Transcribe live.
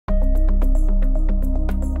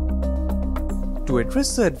To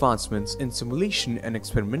address the advancements in simulation and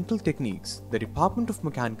experimental techniques, the Department of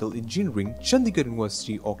Mechanical Engineering, Chandigarh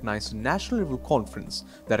University organized a national level conference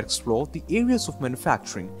that explored the areas of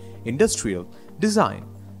manufacturing, industrial, design,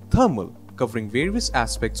 thermal, covering various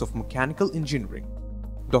aspects of mechanical engineering.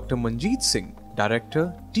 Dr. Manjit Singh,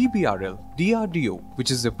 Director, TBRL, DRDO,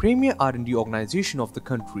 which is the premier R&D organization of the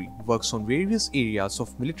country, works on various areas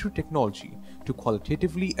of military technology to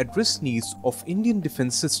qualitatively address needs of Indian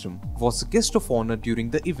defense system, was the guest of honor during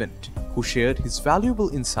the event, who shared his valuable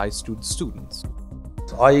insights to the students.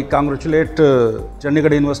 I congratulate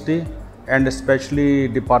Chandigarh University and especially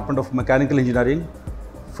Department of Mechanical Engineering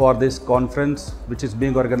for this conference which is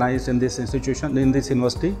being organized in this institution, in this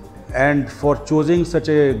university, and for choosing such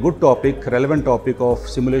a good topic, relevant topic of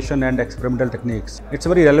simulation and experimental techniques. It's a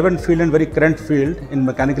very relevant field and very current field in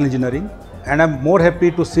mechanical engineering, and I'm more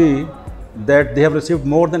happy to see that they have received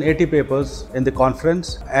more than 80 papers in the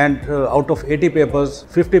conference, and out of 80 papers,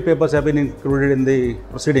 50 papers have been included in the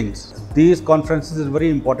proceedings. These conferences are very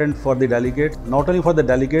important for the delegates, not only for the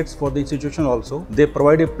delegates, for the institution also. They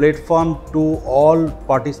provide a platform to all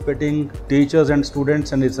participating teachers and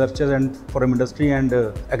students and researchers and from industry and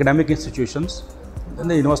academic institutions. And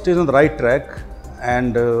the university is on the right track,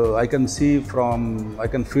 and I can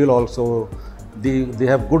feel also they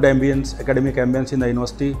have good ambience, academic ambience in the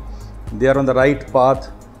university. They are on the right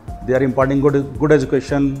path. They are imparting good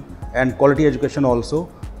education and quality education also,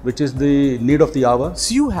 which is the need of the hour.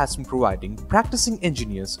 CU has been providing practicing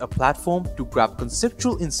engineers a platform to grab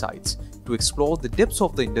conceptual insights, to explore the depths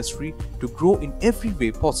of the industry, to grow in every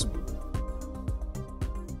way possible.